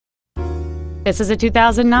This is a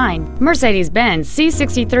 2009 Mercedes-Benz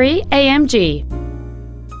C63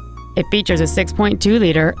 AMG. It features a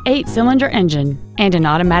 6.2-liter 8-cylinder engine and an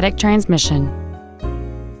automatic transmission.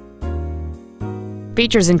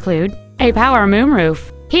 Features include a power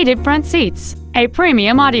moonroof, heated front seats, a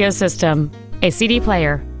premium audio system, a CD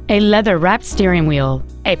player, a leather-wrapped steering wheel,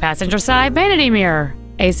 a passenger side vanity mirror,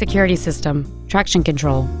 a security system, traction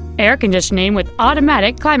control, air conditioning with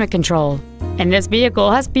automatic climate control, and this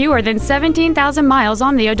vehicle has fewer than 17,000 miles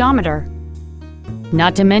on the odometer.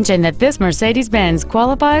 Not to mention that this Mercedes-Benz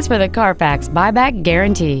qualifies for the Carfax buyback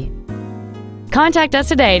guarantee. Contact us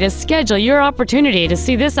today to schedule your opportunity to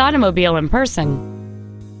see this automobile in person.